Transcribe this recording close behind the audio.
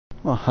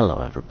Well,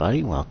 hello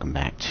everybody, welcome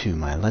back to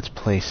my Let's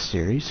Play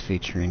series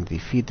featuring the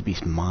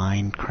FTB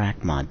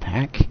Mindcrack mod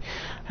pack.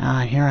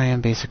 Here I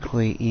am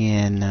basically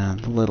in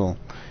the little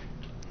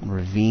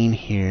ravine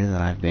here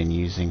that I've been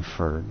using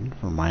for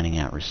mining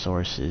out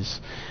resources.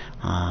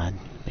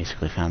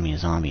 Basically found me a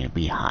zombie in a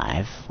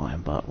beehive,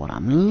 but what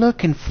I'm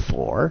looking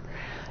for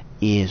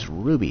is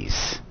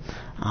rubies.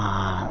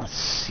 Let's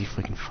see if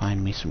we can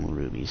find me some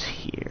rubies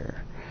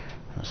here.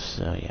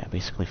 So yeah,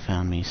 basically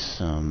found me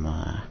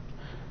some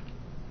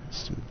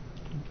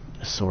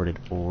assorted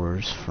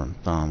ores from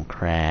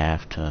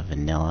Thumbcraft,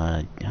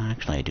 vanilla.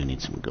 Actually, I do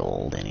need some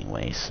gold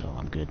anyway, so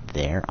I'm good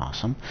there.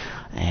 Awesome.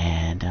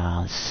 And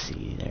let's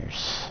see,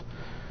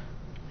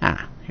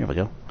 here we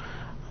go.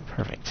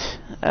 Perfect.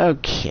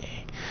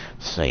 Okay.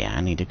 So yeah, I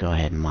need to go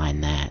ahead and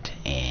mine that,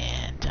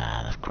 and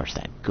of course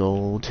that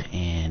gold,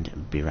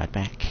 and be right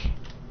back.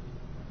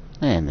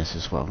 And this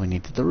is what we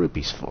needed the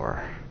rupees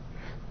for.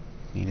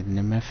 Needed an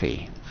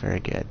MFE. Very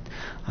good.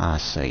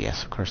 So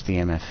yes, of course the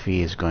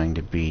MFE is going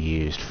to be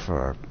used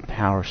for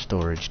power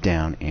storage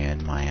down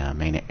in my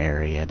main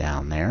area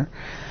down there.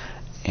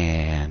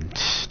 And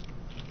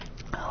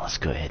let's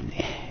go ahead and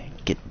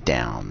get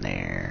down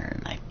there.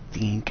 And I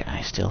think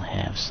I still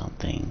have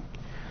something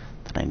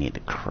that I need to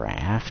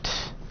craft.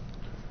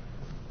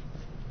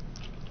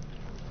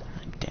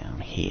 Down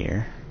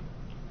here.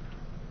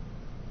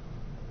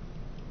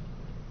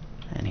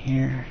 And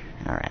here.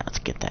 Alright, let's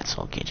get that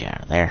soul cage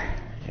out of there.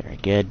 Very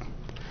good.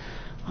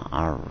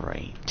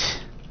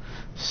 Alright.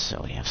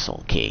 So we have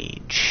soul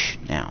cage.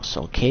 Now,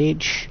 soul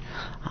cage.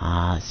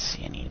 Let's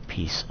see, I need a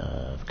piece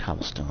of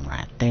cobblestone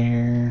right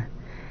there.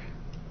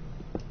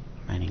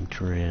 Mining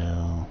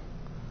drill.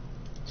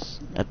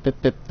 Dang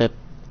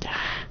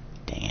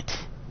it.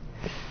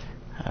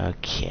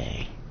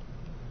 Okay.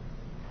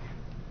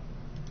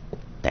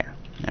 There.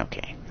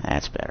 Okay,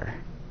 that's better.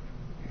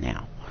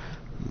 Now,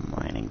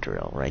 mining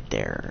drill right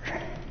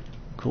there.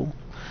 Cool.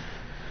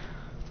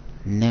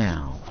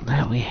 Now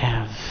that we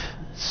have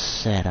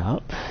set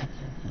up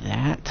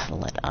that,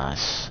 let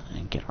us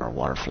get our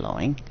water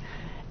flowing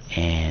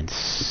and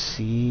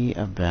see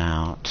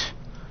about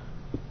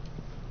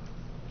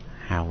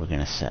how we're going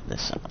to set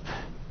this up.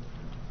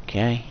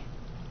 Okay?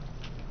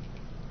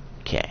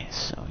 Okay,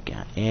 so we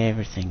got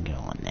everything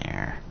going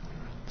there.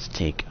 Let's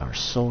take our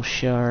soul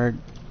shard.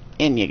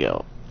 In you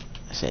go.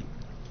 I said,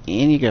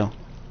 in you go.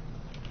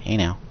 Hey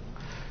now.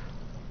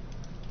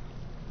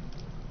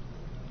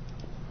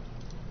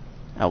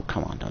 Oh,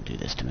 come on, don't do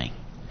this to me.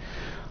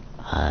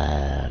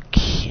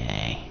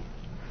 Okay.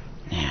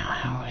 Now,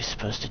 how are we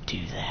supposed to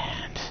do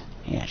that?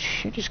 Yeah, it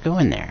should just go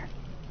in there.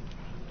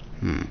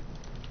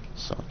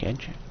 So good.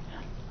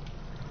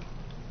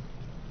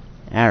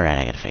 Alright,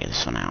 I gotta figure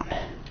this one out.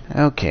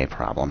 Okay,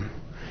 problem.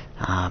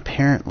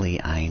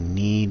 Apparently, I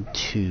need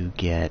to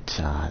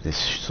get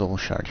this soul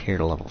shard here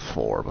to level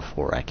 4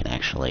 before I can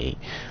actually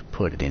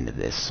put it into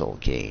this soul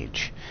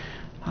cage.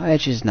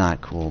 Which is not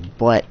cool,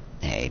 but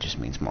hey, it just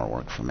means more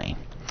work for me.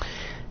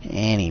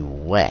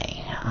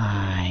 Anyway,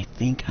 I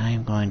think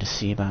I'm going to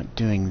see about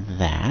doing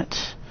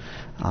that,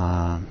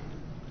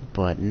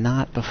 but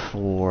not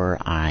before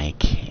I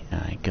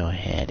go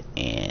ahead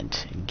and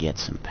get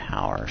some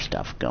power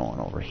stuff going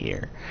over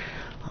here.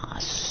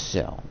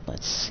 So,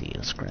 let's see,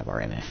 let's grab our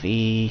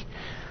MFE,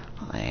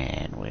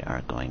 and we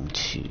are going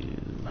to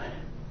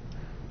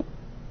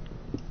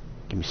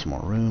give me some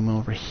more room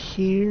over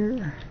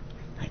here.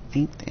 I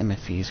think the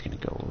MFE is going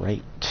to go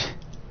right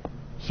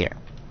here.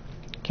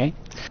 Okay.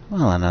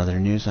 Well, in other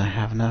news, I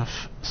have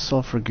enough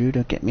sulfur goo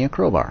to get me a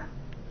crowbar.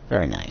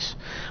 Very nice.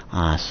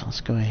 So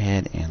let's go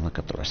ahead and look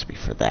up the recipe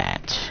for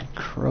that.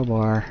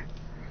 Crowbar.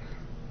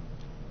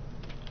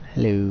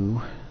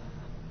 Hello.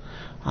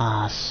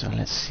 So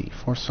let's see.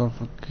 4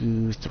 sulfur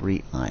goo,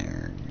 3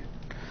 iron.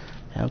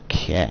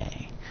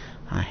 Okay.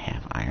 I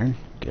have iron.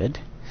 Good.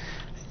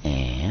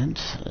 And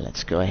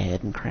let's go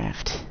ahead and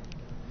craft.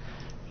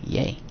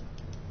 Yay.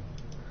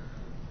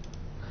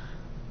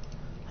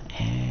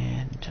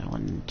 And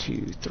 1,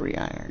 2, 3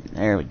 iron.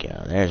 There we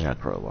go. There's our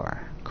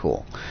crowbar.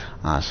 Cool.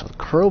 So the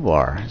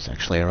crowbar is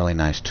actually a really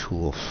nice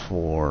tool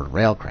for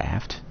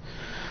railcraft.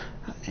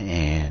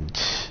 And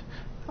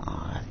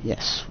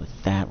yes,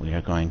 with that we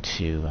are going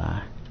to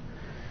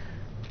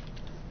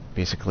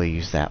basically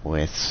use that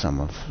with some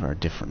of our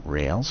different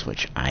rails,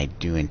 which I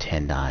do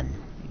intend on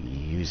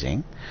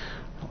using.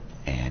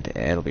 And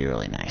it'll be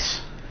really nice.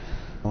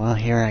 Well,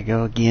 here I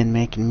go again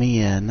making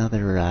me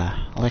another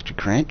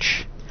electric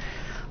wrench.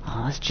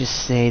 Let's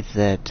just say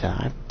that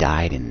I've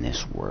died in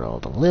this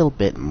world a little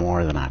bit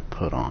more than I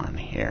put on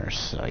here.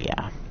 So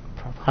yeah,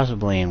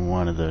 possibly in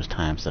one of those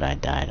times that I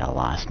died, I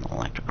lost an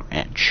electric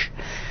wrench.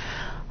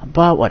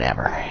 But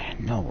whatever,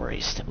 no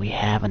worries. We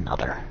have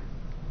another.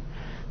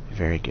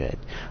 Very good.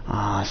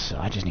 So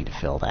I just need to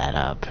fill that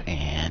up,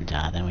 and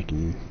then we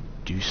can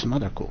do some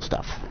other cool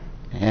stuff.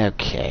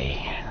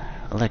 Okay,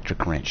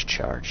 electric wrench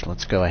charged.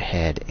 Let's go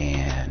ahead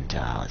and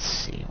let's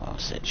see. What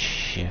was it?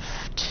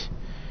 Shift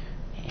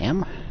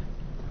M?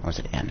 Or was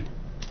it N?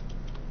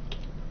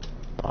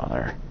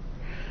 Bother.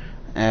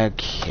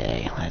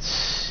 Okay, let's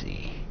see.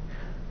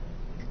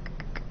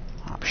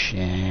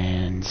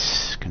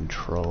 options,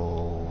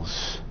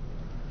 controls,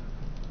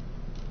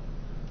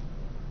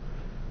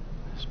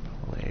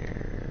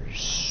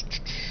 players,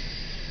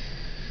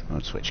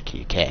 mode switch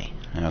key K.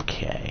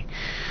 Okay.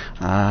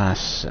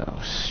 So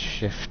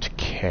Shift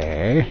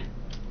K.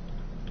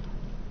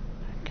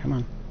 Come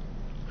on.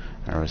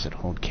 Or was it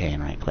hold K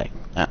and right click?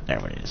 Ah,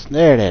 there it is.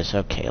 There it is.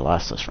 Okay,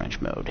 lossless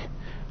wrench mode.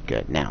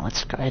 Good. Now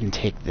let's go ahead and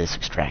take this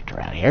extractor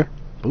out of here.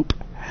 Boop.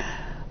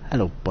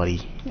 Hello,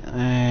 buddy.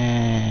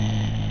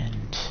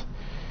 And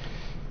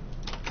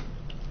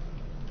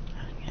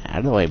out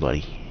of the way,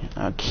 buddy.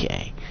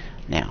 Okay.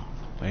 Now,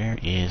 where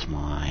is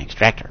my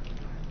extractor?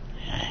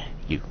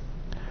 You.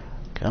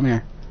 Come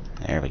here.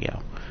 There we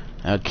go.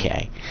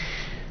 Okay.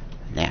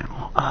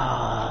 Now,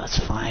 let's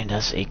find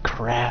us a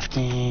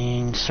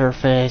crafting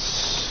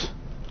surface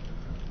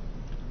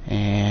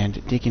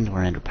and dig into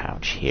our ender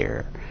pouch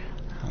here.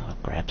 I'll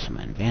grab some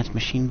advanced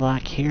machine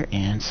block here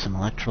and some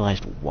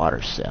electrolyzed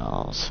water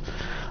cells.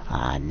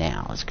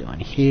 Now, let's go in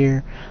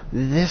here.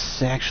 This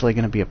is actually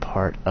going to be a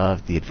part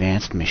of the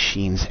Advanced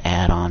Machines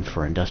add-on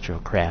for Industrial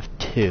Craft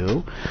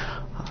 2.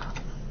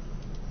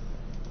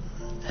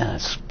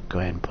 Let's go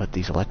ahead and put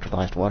these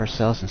electrolyzed water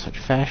cells in such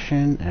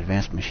fashion.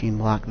 Advanced machine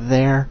block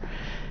there.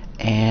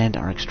 And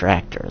our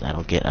extractor.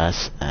 That'll get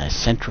us a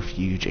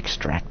centrifuge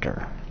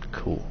extractor.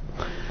 Cool.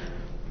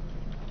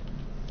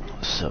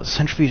 So, the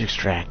centrifuge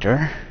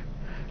extractor.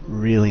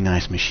 Really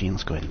nice machine.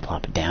 Let's go ahead and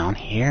plop it down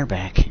here.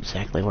 Back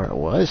exactly where it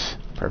was.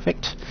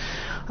 Perfect.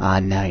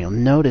 Now you'll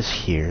notice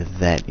here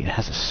that it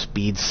has a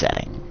speed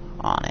setting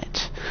on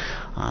it.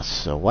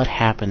 So what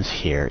happens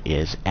here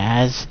is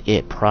as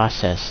it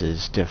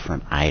processes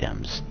different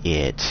items,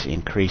 it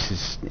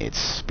increases its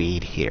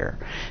speed here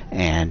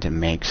and it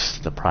makes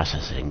the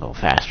processing go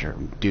faster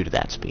due to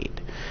that speed.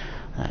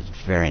 That's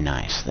a very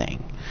nice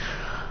thing.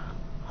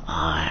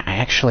 I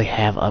actually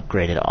have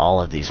upgraded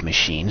all of these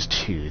machines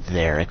to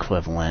their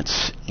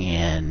equivalents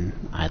in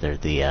either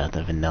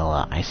the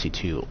vanilla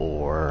IC2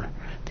 or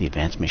the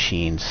Advanced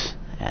Machines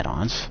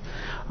add-ons.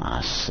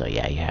 So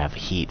yeah, you have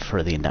heat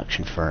for the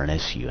induction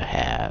furnace, you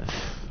have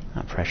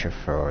pressure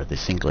for the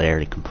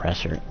singularity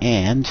compressor,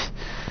 and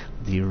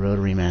the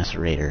rotary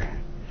macerator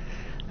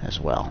as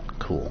well.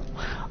 Cool.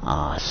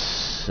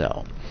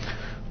 So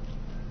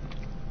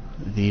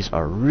these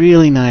are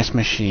really nice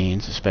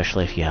machines,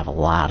 especially if you have a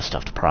lot of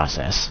stuff to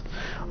process.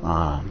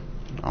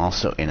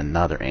 Also in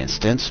another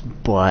instance,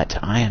 but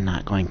I am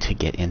not going to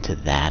get into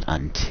that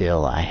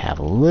until I have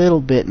a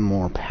little bit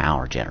more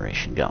power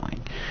generation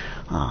going.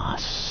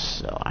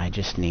 So I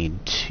just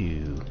need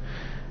to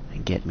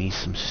get me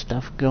some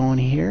stuff going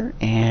here,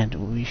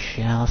 and we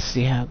shall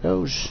see how it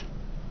goes.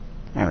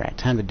 Alright,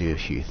 time to do a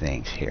few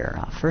things here.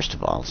 First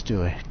of all, let's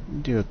do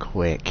a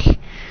quick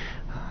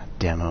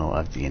demo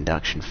of the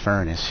induction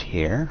furnace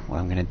here. What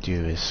I'm going to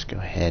do is go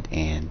ahead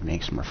and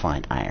make some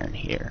refined iron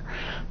here.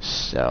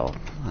 So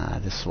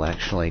this will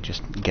actually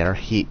just get our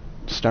heat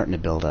starting to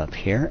build up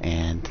here,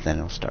 and then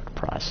it'll start to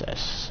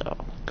process.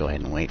 So go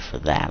ahead and wait for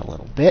that a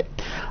little bit.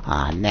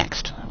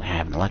 Next, we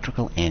have an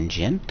electrical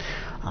engine.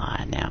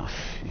 Now,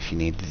 if you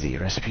need the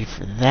recipe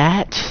for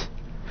that,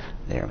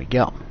 there we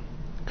go.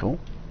 Cool,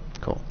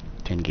 cool.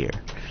 10 gear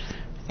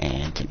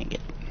and 10 ingot.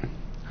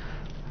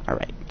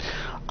 Alright.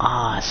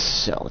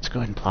 So let's go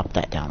ahead and plop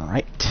that down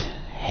right.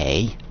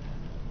 Hey.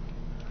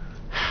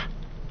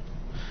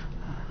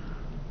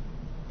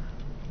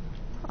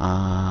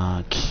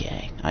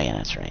 Okay. Oh yeah,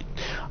 that's right.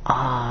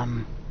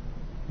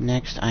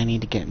 Next I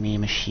need to get me a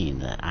machine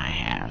that I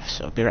have,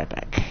 so be right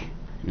back.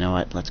 You know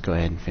what, let's go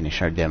ahead and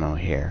finish our demo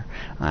here.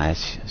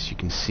 As you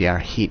can see, our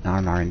heat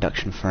on our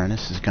induction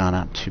furnace has gone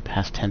up to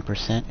past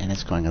 10%, and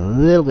it's going a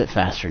little bit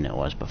faster than it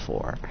was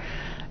before.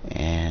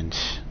 And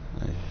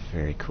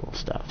very cool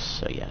stuff.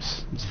 So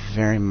yes, it's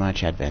very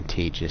much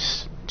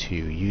advantageous to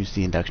use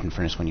the induction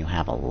furnace when you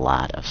have a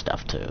lot of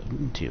stuff to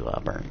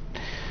burn.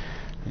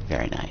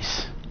 Very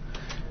nice.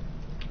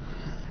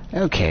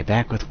 Okay,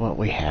 back with what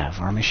we have.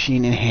 Our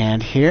machine in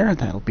hand here,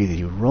 that'll be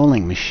the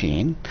rolling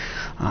machine.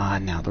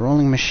 Now the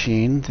rolling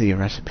machine, the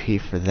recipe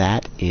for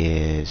that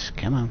is,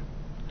 come on,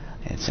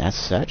 it's as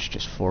such,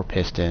 just 4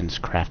 pistons,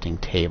 crafting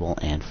table,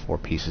 and 4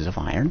 pieces of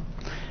iron.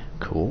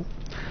 Cool.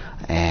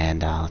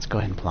 And let's go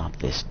ahead and plop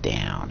this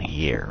down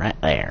here, right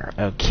there.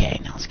 Okay,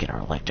 now let's get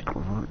our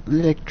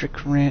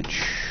electric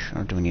wrench.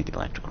 Or do we need the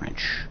electric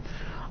wrench?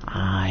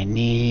 I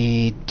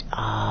need,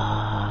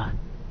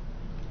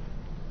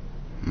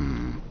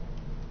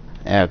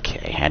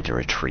 okay, had to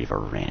retrieve a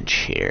wrench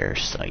here.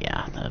 So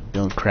yeah, the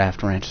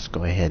Buildcraft wrench, let's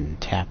go ahead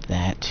and tap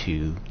that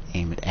to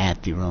aim it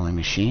at the rolling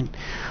machine.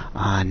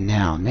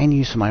 Now, main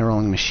use of my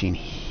rolling machine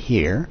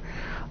here.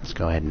 Let's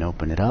go ahead and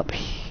open it up.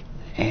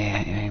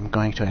 And I'm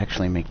going to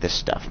actually make this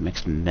stuff,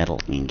 mixed metal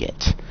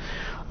ingot.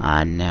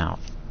 Now,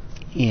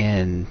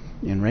 in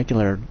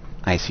regular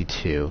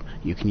IC2,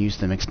 you can use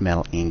the mixed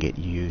metal ingot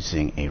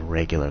using a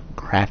regular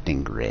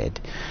crafting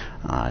grid,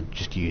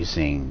 just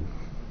using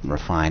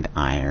refined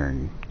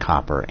iron,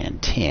 copper,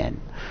 and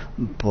tin.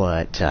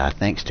 But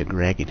thanks to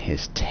Greg and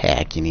his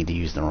tech, you need to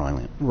use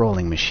the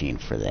rolling machine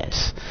for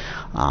this.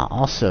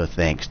 Also,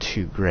 thanks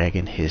to Greg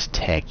and his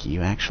tech,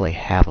 you actually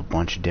have a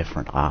bunch of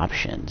different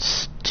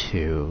options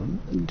to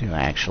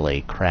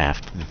actually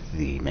craft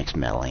the mixed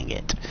metal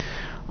ingot.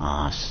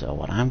 So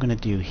what I'm going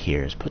to do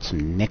here is put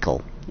some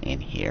nickel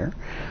in here.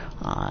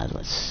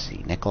 Let's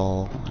see,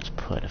 nickel. Let's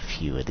put a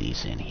few of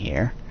these in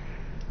here.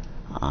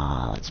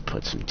 Let's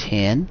put some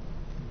tin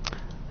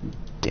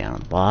down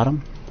at the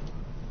bottom,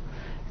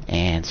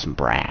 and some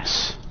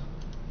brass.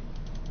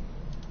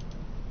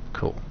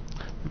 Cool.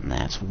 And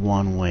that's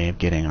one way of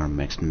getting our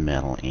mixed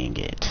metal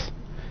ingot.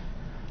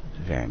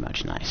 Very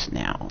much nice.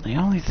 Now, the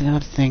only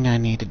other thing I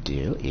need to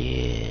do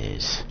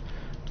is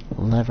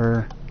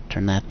lever,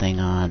 turn that thing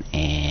on,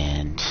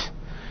 and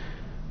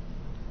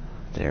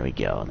there we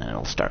go. And then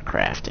it'll start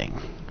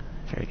crafting.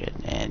 Very good.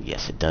 And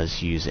yes, it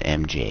does use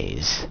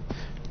MJs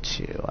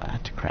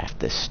to craft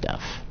this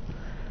stuff.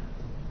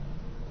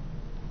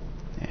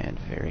 And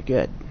very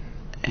good.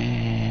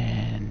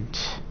 And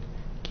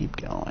keep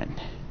going.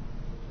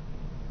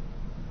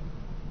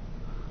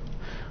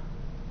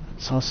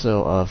 It's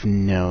also of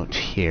note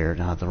here,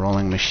 the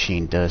rolling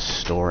machine does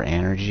store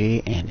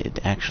energy, and it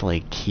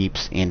actually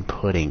keeps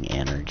inputting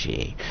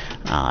energy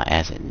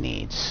as it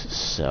needs.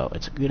 So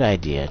it's a good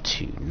idea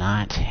to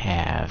not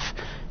have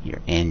your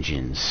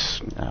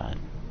engines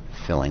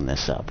filling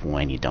this up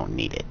when you don't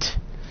need it.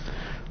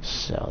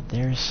 So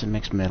there's some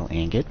mixed metal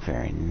ingot,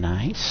 very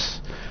nice.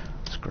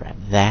 Let's grab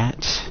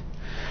that.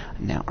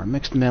 Now our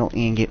mixed metal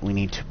ingot we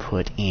need to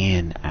put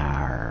in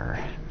our,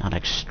 not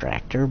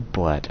extractor,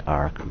 but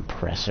our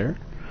compressor.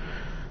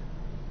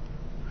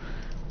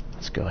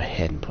 Let's go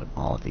ahead and put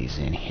all of these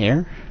in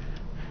here.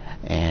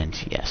 And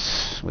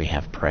yes, we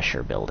have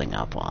pressure building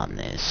up on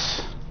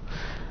this.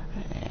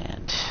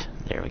 And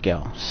there we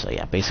go. So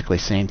yeah, basically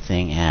same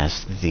thing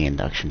as the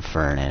induction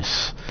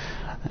furnace.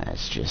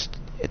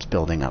 It's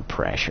building up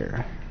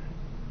pressure.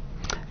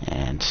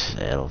 And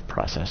it'll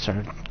process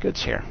our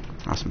goods here.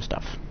 Awesome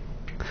stuff.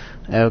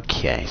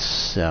 Okay,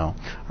 so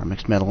our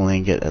mixed metal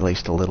ingot, at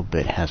least a little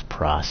bit, has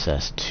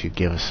processed to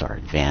give us our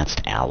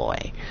advanced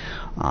alloy.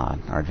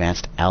 Our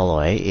advanced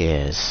alloy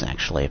is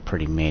actually a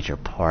pretty major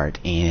part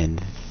in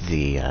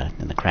the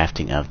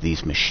crafting of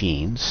these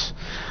machines,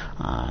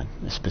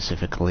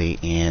 specifically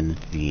in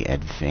the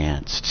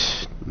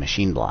advanced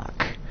machine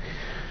block.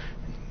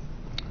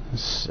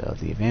 So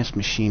the advanced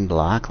machine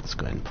block, let's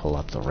go ahead and pull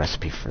up the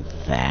recipe for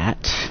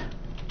that.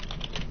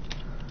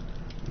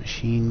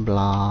 Machine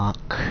block,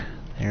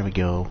 there we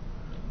go.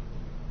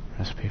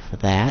 Recipe for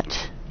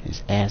that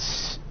is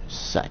as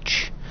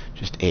such.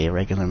 Just a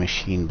regular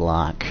machine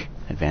block,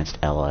 advanced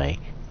alloy,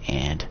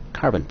 and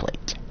carbon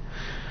plate.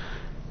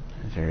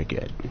 Very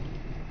good.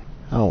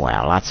 Oh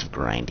wow, lots of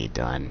grindy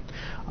done.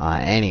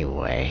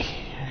 Anyway,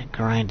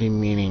 grinding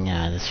meaning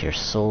this here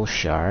soul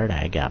shard.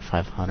 I got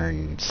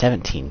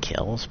 517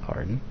 kills,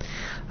 pardon.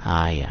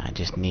 Yeah, I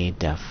just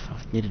needed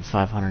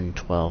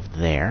 512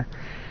 there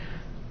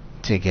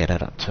to get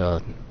it up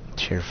to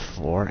tier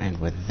 4, and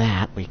with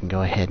that we can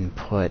go ahead and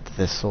put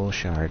the soul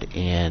shard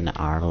in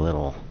our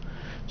little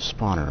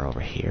spawner over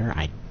here.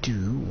 I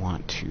do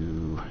want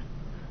to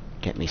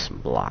get me some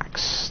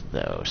blocks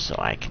though, so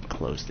I can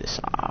close this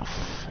off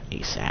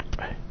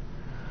ASAP.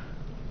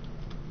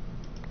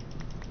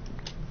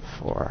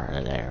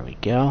 There we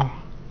go.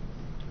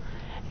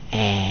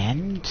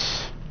 And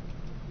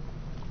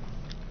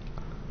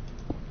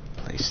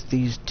place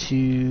these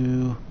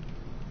two.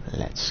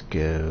 Let's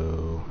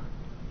go.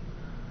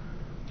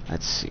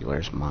 Let's see,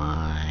 where's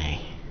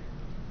my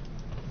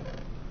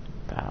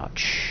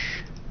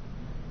pouch?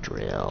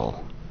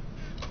 Drill.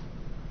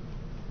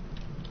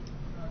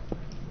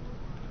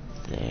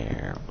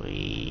 There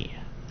we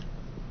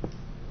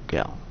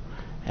go.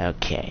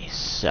 Okay,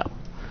 so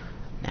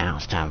now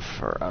it's time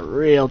for a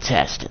real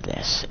test of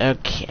this.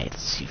 Okay,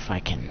 let's see if I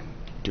can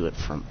do it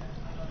from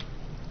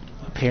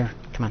up here.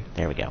 Come on,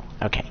 there we go.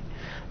 Okay,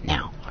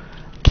 now,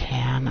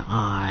 can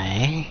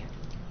I?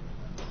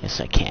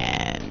 Yes, I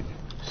can.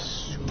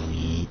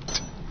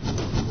 Sweet.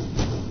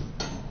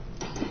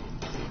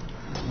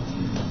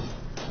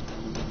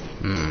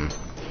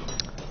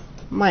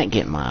 Might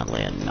get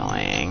mildly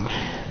annoying.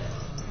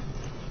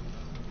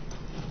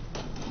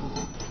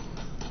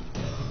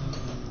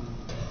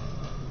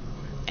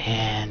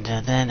 And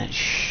then it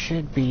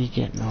should be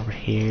getting over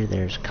here.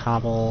 There's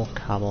cobble,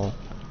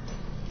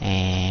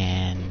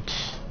 and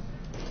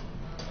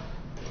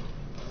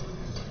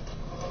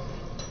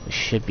we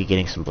should be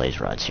getting some blaze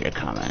rods here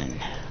coming.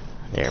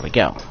 There we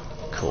go.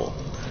 Cool.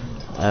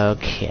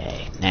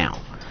 Okay, now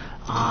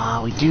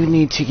we do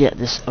need to get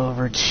this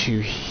over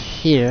to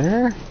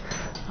here.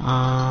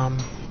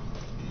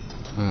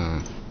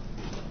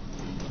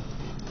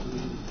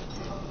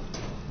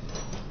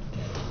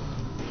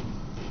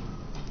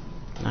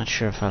 Not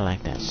sure if I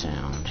like that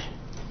sound.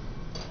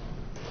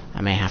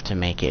 I may have to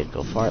make it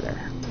go farther.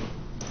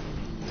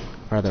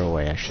 Farther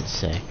away, I should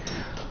say.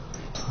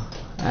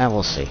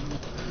 We'll see.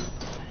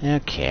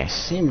 Okay, I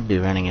seem to be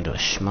running into a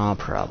small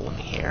problem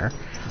here.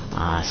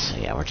 So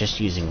yeah, we're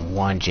just using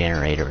one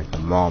generator at the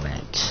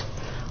moment.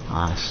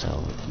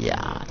 So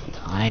yeah,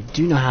 I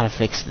do know how to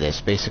fix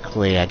this.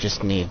 Basically, I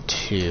just need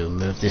to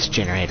move this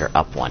generator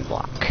up one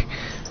block.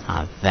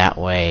 That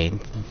way,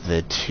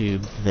 the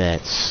tube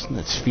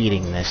that's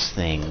feeding this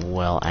thing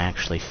will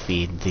actually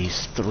feed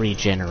these 3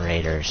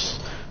 generators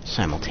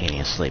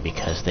simultaneously,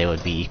 because they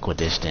would be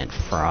equidistant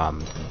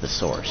from the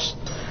source.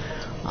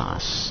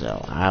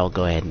 So I'll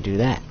go ahead and do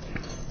that.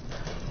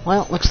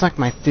 Well, it looks like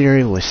my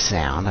theory was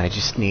sound. I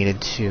just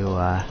needed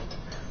to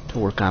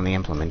work on the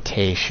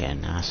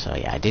implementation. So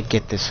yeah, I did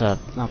get this up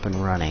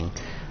and running.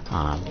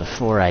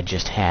 Before I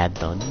just had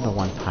the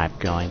one pipe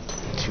going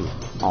to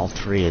all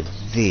 3 of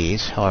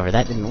these. However,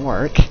 that didn't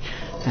work.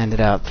 I ended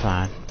up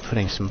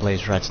putting some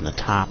blaze rods in the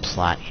top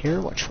slot here,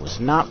 which was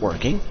not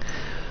working.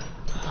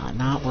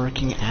 Not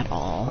working at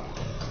all.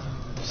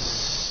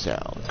 So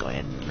go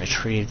ahead and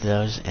retrieve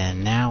those,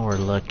 and now we're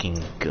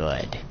looking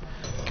good.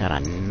 Got a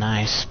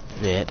nice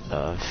bit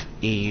of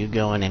EU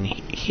going in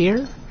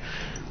here.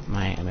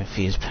 My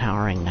MFE is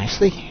powering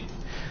nicely,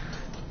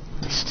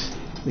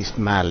 at least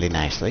mildly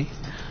nicely.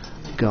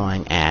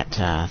 Going at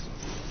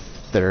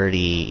 30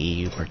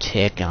 EU per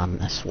tick on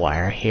this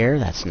wire here.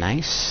 That's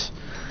nice,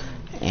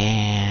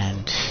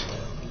 and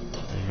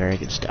very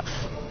good stuff.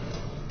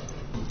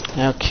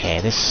 Okay,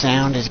 this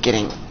sound is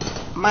getting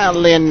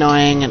mildly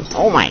annoying, and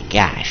oh my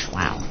gosh,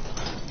 wow.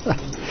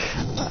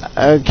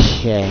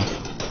 Okay.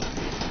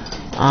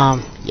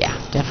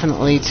 Yeah,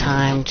 definitely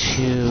time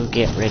to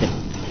get rid of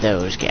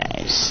those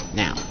guys.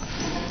 Now,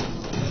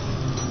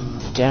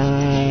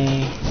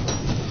 die,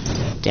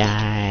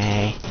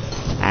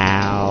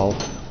 ow.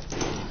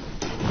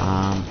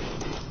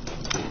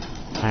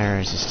 Fire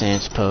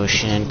resistance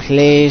potion,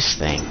 please,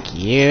 thank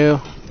you.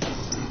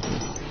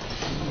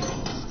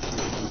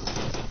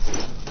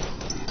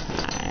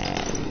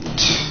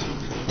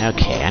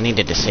 Okay, I need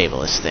to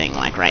disable this thing,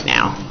 like, right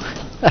now.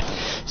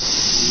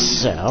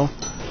 So,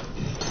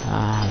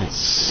 let's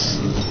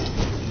see.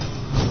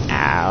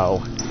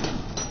 Ow.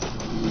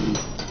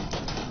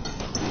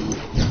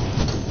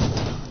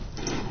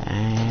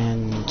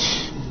 And...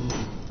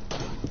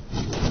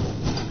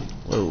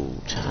 whoa,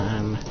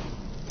 time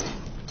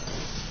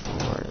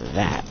for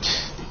that.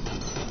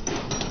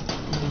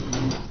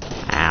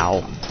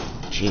 Ow.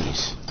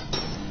 Jeez.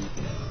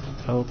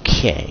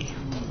 Okay.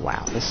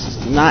 Wow, this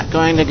is not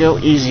going to go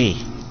easy.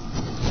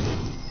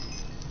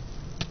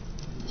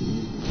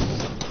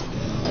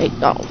 Hey,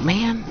 oh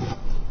man.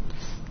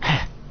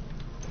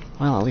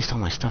 Well, at least all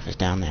my stuff is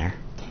down there.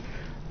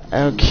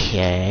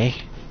 Okay.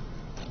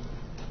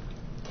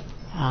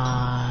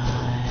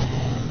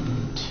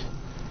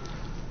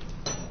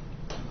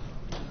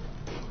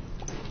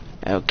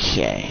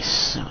 Okay,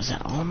 so is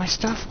that all my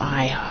stuff?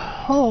 I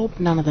hope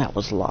none of that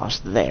was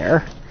lost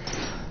there.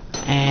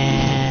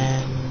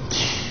 And...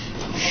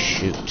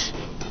 shoot.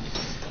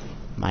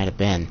 Might have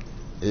been.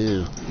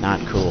 Ooh,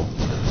 not cool.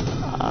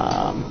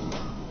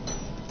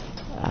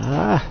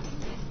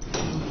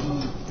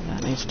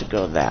 That needs to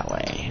go that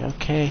way.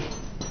 Okay.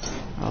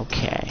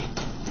 Okay.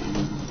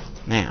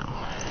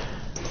 Now.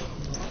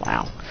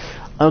 Wow.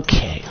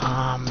 Okay,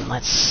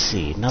 let's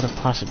see. Another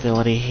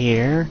possibility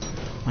here.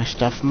 My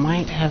stuff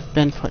might have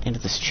been put into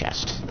this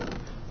chest.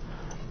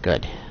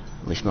 Good.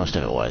 At least most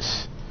of it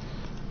was.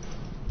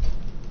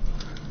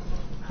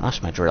 I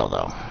lost my drill,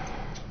 though.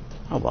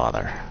 Oh,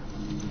 bother.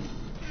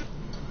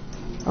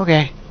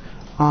 Okay.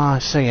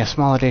 So yeah,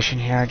 small addition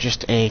here.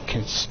 Just a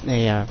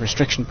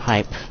restriction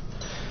pipe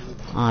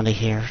onto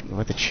here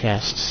with the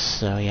chest.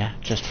 So yeah,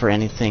 just for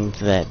anything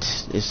that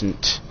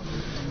isn't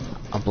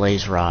a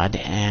blaze rod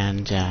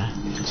and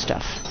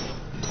stuff.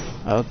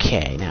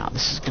 Okay, now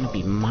this is going to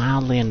be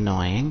mildly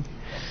annoying.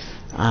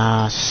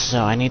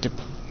 So I need to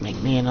make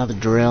me another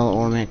drill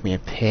or make me a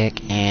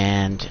pick,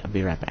 and I'll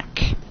be right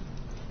back.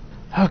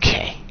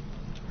 Okay.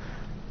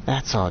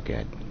 That's all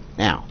good.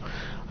 Now,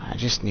 I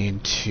just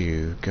need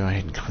to go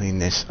ahead and clean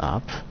this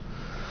up,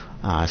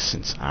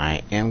 since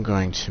I am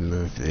going to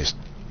move this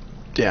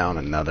down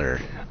another,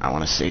 I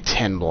want to say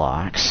 10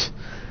 blocks.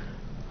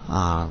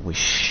 We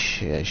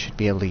should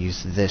be able to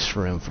use this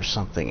room for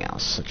something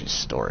else, such as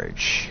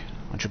storage,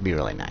 which would be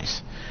really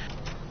nice.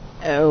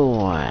 Oh,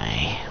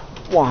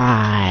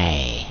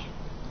 why?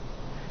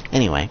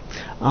 Anyway,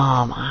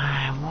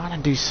 I want to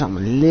do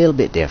something a little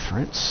bit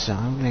different, so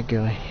I'm going to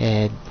go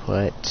ahead and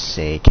put,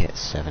 say, Cat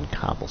 7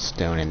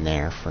 cobblestone in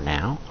there for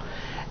now.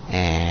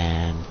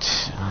 And,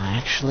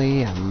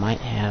 actually, I might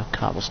have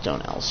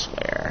cobblestone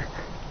elsewhere.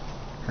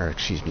 Or,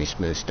 excuse me,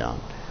 smooth stone.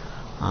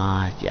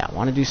 Yeah, I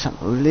want to do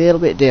something a little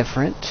bit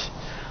different.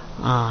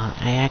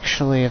 I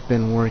actually have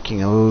been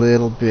working a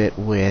little bit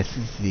with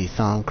the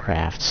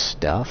Thaumcraft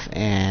stuff,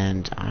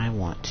 and I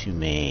want to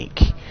make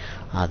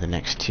the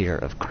next tier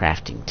of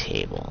crafting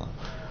table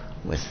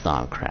with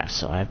Thaumcraft.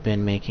 So I've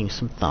been making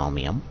some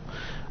thaumium,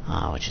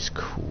 which is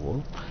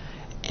cool.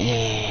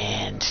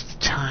 And it's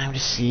time to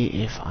see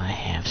if I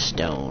have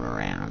stone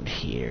around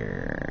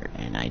here.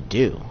 And I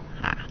do.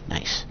 Ah,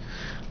 nice.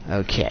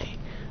 Okay.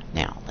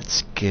 Now,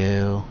 let's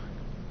go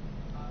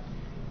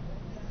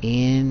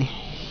in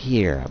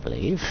here, I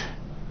believe.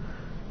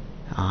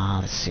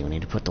 Let's see, we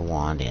need to put the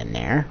wand in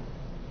there.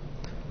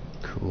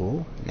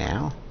 Cool.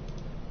 Now,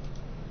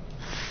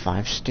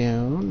 5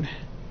 stone,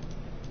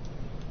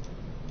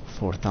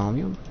 4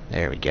 thaumium.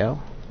 There we go.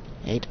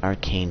 8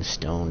 arcane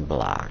stone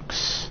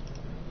blocks.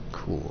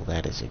 Cool,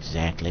 that is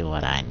exactly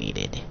what I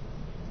needed.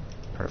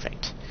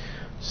 Perfect.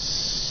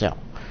 So,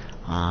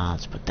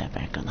 let's put that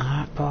back on the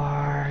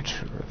hotbar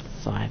to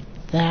revive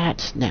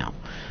that. Now,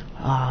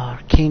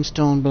 arcane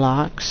stone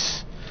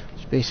blocks.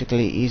 It's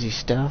basically easy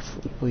stuff.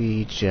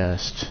 We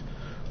just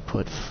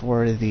put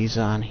 4 of these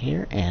on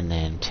here and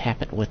then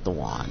tap it with the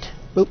wand.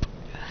 Boop.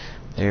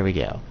 There we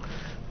go.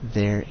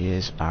 There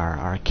is our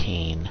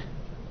arcane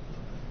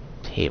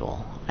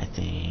table. I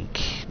think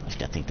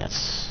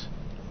that's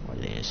what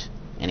it is.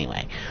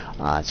 Anyway,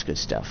 it's good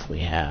stuff. We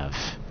have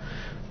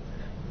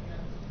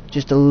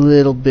just a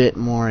little bit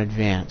more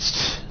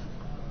advanced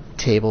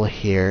table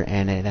here,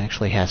 and it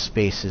actually has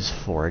spaces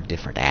for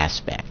different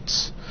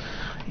aspects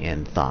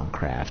in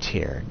Thaumcraft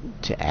here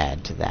to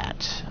add to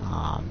that.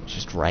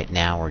 Just right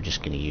now we're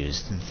just going to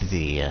use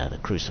the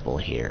crucible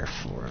here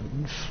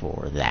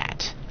for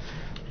that.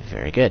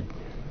 Very good.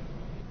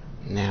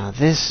 Now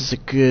this is a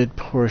good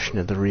portion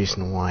of the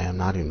reason why I'm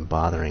not even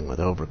bothering with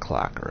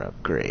overclocker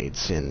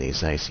upgrades in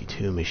these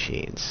IC2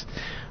 machines.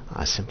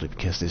 Simply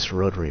because this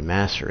rotary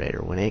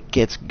macerator, when it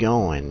gets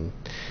going,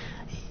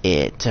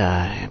 it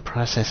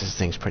processes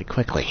things pretty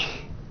quickly.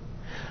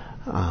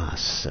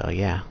 So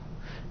yeah.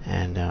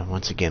 And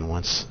once again,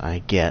 once I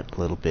get a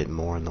little bit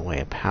more in the way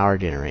of power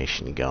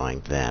generation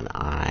going, then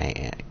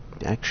I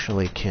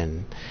actually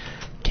can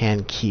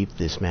keep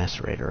this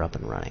macerator up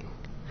and running.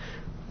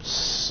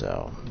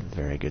 So,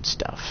 very good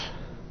stuff.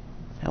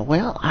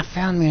 Well, I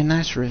found me a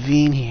nice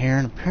ravine here,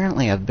 and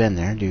apparently I've been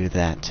there due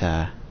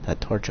to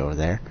that torch over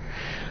there.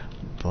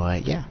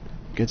 But yeah,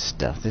 good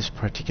stuff. This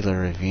particular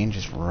ravine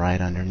just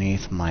right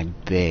underneath my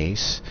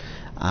base.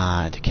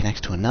 It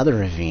connects to another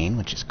ravine,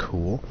 which is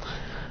cool.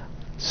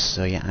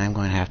 So yeah, I'm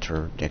going to have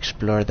to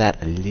explore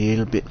that a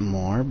little bit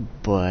more.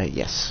 But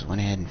yes,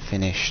 went ahead and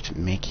finished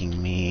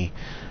making me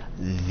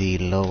the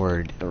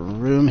lowered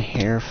room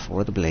here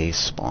for the blaze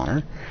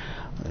spawner.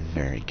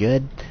 Very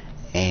good.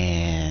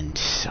 And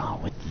so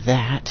with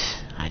that,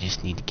 I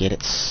just need to get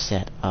it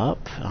set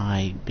up.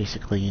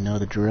 You know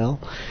the drill.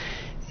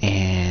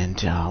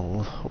 And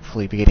we'll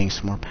hopefully be getting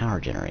some more power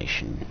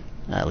generation,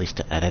 at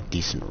least at a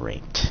decent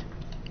rate.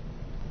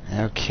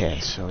 Okay,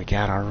 so we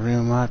got our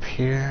room up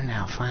here.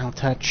 Now final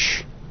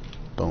touch.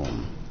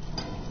 Boom.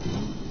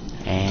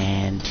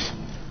 And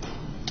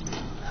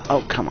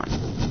oh, come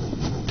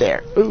on.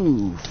 There.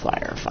 Ooh,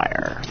 fire,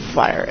 fire,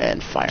 fire,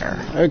 and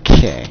fire.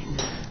 Okay.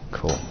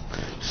 Cool.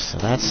 So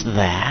that's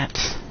that.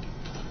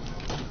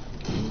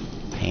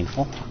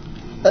 Painful.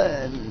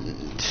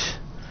 And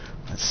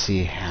let's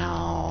see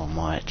how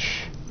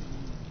much.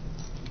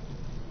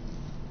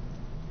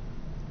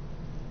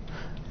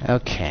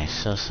 Okay,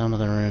 so some of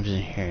the rooms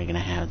in here are gonna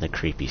have the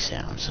creepy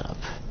sounds up.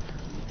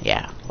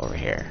 Yeah, over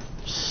here.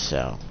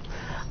 So,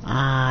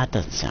 it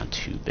doesn't sound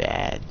too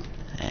bad.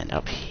 And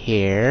up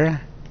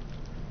here,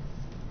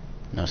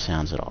 no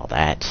sounds at all.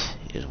 That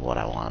is what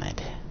I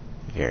wanted.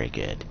 Very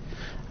good.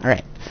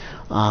 Alright,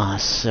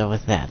 so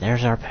with that,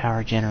 there's our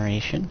power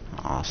generation.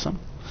 Awesome.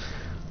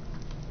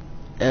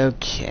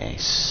 Okay,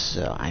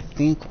 so I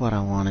think what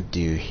I want to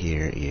do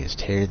here is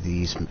tear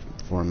these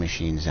 4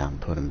 machines out and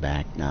put them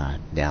back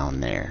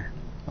down there,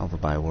 over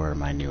by where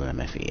my new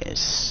MFE is.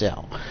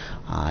 So,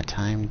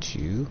 time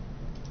to...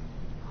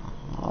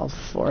 all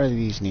 4 of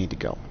these need to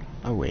go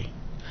away.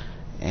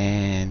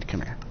 And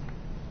come here.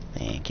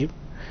 Thank you.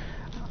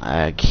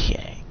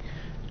 Okay,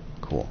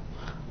 cool.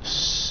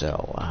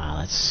 So,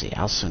 let's see.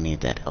 I also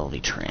need that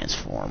LV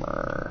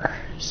transformer.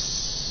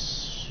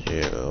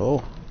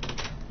 So,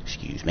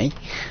 excuse me.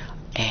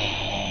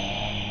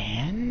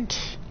 And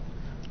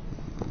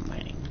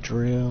mining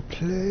drill,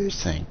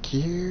 please. Thank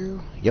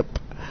you. Yep.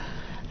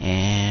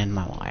 And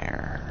my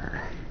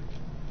wire.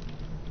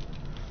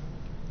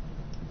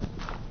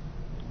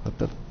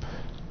 Whoop, whoop.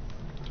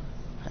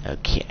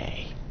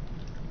 Okay.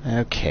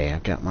 Okay,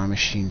 I've got my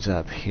machines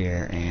up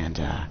here, and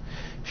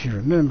if you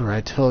remember,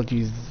 I told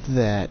you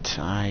that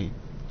I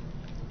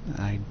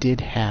did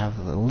have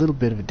a little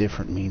bit of a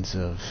different means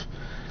of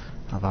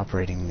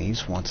operating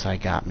these once I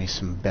got me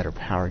some better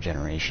power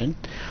generation.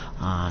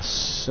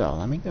 So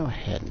let me go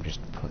ahead and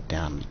just put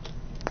down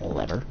a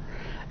lever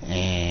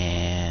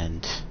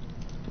and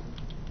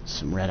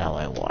some red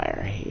alloy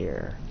wire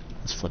here.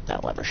 Let's flip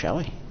that lever, shall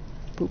we?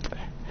 Boop.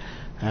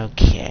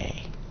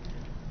 Okay.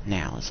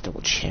 Now let's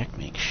double check,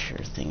 make sure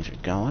things are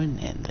going,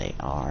 and they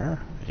are.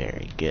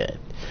 Very good.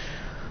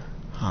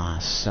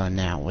 So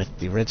now with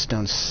the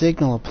redstone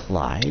signal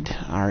applied,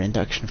 our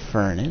induction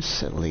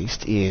furnace, at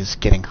least, is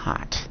getting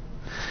hot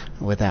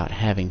without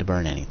having to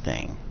burn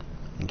anything.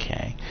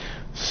 Okay,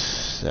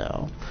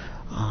 so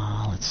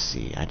let's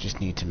see, I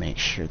just need to make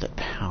sure that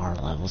power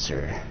levels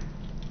are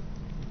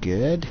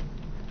good.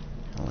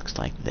 It looks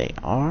like they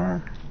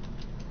are.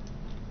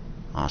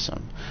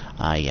 Awesome.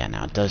 Yeah,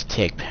 now it does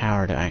take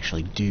power to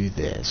actually do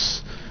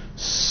this.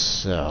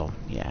 So,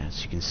 yeah,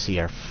 as you can see,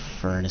 our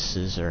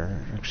furnaces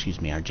our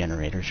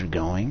generators are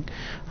going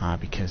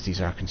because these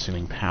are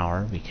consuming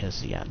power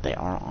because, yeah, they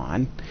are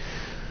on.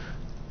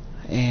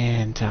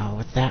 And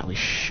with that, we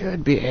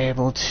should be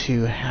able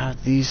to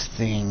have these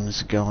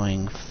things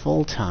going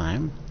full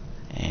time,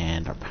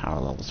 and our power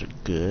levels are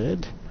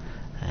good,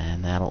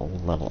 and that'll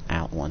level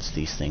out once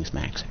these things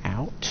max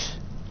out.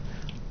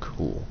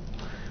 Cool.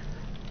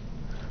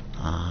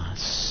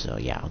 So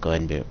yeah, I'll go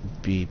ahead and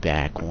be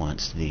back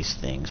once these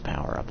things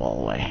power up all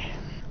the way.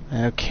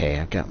 Okay,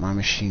 I've got my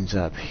machines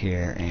up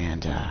here,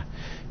 and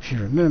if you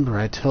remember,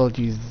 I told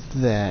you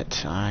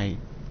that I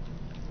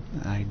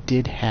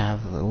did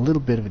have a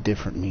little bit of a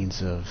different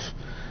means of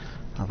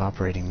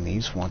operating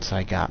these once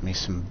I got me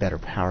some better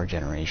power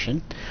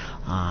generation.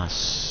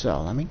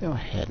 So let me go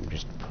ahead and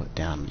just put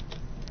down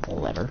a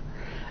lever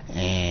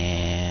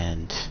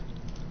and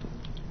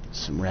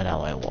some red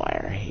alloy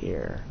wire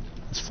here.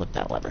 Let's flip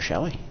that lever,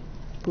 shall we?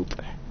 Boop.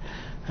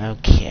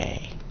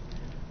 Okay.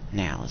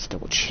 Now let's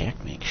double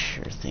check, make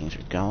sure things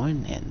are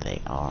going, and they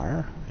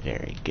are.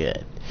 Very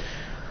good.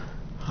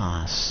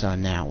 So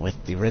now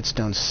with the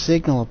redstone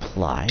signal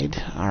applied,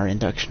 our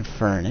induction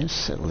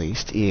furnace, at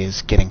least,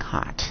 is getting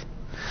hot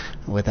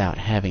without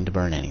having to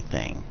burn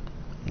anything.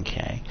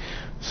 Okay.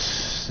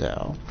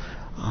 So,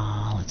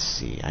 let's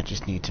see. I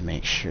just need to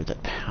make sure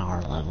that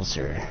power levels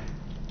are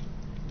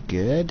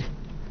good.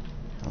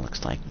 It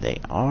looks like they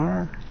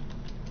are.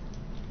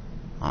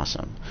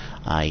 Awesome.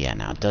 Yeah,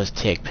 now it does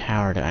take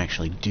power to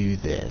actually do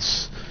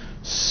this.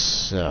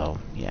 So,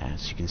 yeah,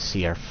 as you can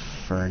see, our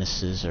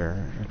furnaces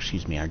our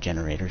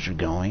generators are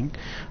going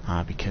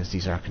because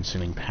these are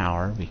consuming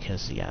power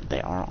because, yeah,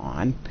 they are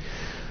on.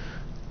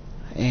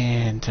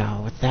 And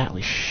with that,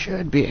 we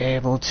should be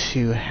able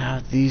to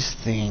have these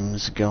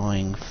things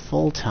going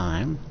full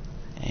time,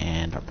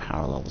 and our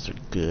power levels are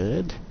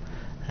good,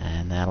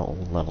 and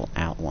that'll level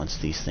out once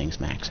these things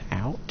max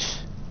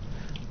out.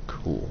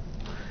 Cool.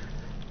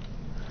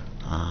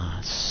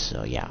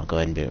 So yeah, I'll go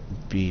ahead and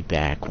be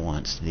back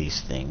once these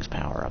things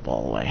power up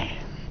all the way.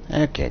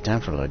 Okay,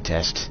 time for a load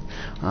test.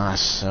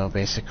 So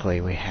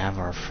basically we have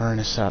our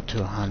furnace up to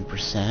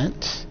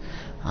 100%,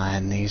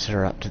 and these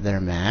are up to their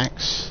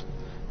max.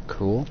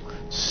 Cool.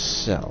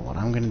 So what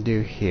I'm going to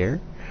do here,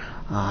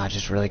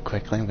 just really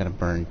quickly, I'm going to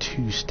burn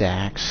 2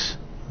 stacks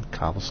of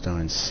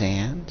cobblestone and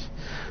sand.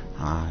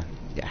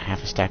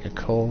 Half a stack of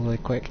coal really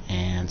quick,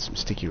 and some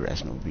sticky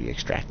resin will be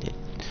extracted.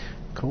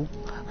 Cool.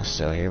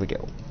 So here we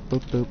go.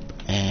 Boop, boop,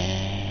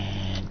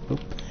 and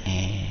boop,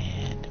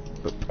 and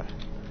boop.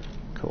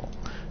 Cool.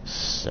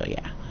 So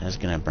yeah, I was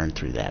gonna burn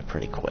through that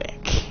pretty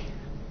quick.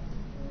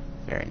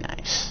 Very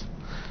nice.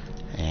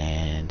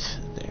 And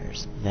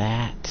there's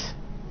that.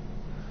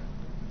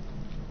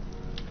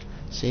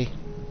 See?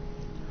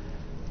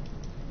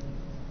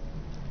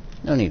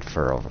 No need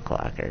for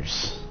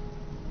overclockers.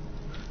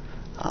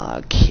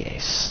 Okay,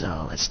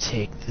 so let's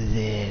take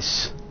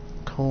this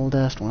coal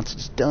dust once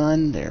it's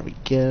done. There we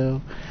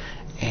go.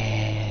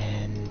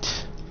 And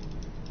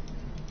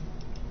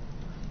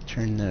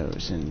turn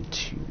those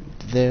into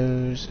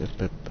those.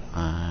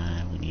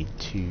 We need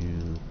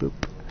to boop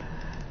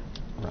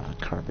raw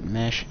carbon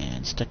mesh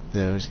and stick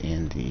those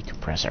in the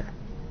compressor.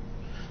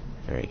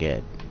 Very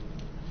good.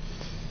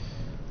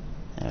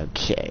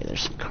 Okay,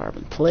 there's some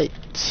carbon plate.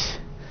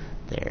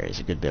 There's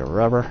a good bit of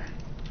rubber.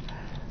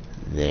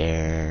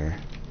 There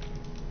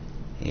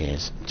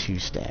is 2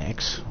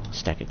 stacks, a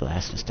stack of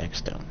glass and a stack of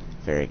stone.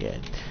 Very good.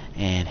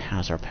 And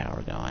how's our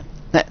power going?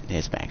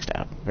 It's maxed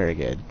out. Very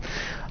good.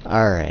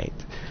 Alright.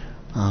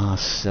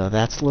 So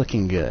that's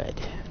looking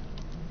good.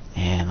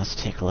 And let's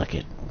take a look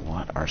at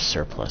what our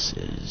surplus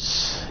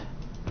is.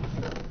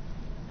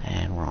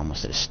 And we're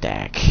almost at a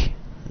stack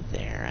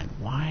there. And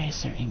why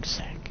is there ink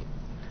sac?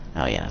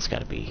 Oh yeah, that's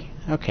gotta be...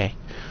 Okay.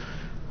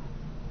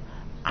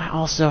 I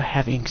also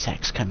have ink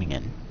sacs coming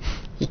in.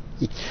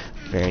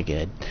 Very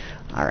good.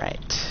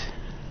 Alright.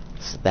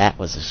 So that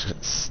was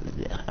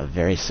a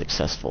very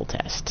successful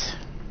test.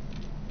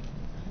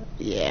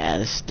 Yeah,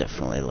 this is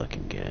definitely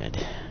looking good.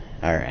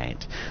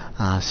 Alright.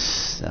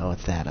 So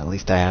with that, at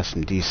least I have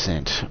some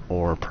decent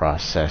ore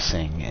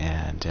processing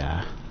and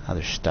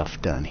other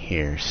stuff done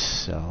here.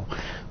 So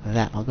with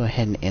that, I'll go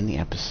ahead and end the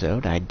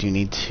episode. I do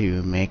need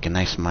to make a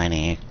nice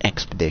mining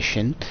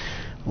expedition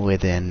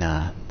within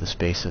the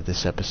space of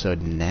this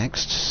episode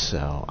next,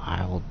 so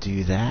I will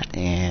do that,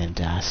 and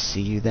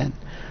see you then.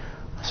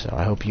 So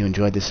I hope you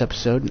enjoyed this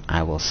episode, and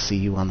I will see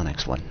you on the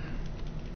next one.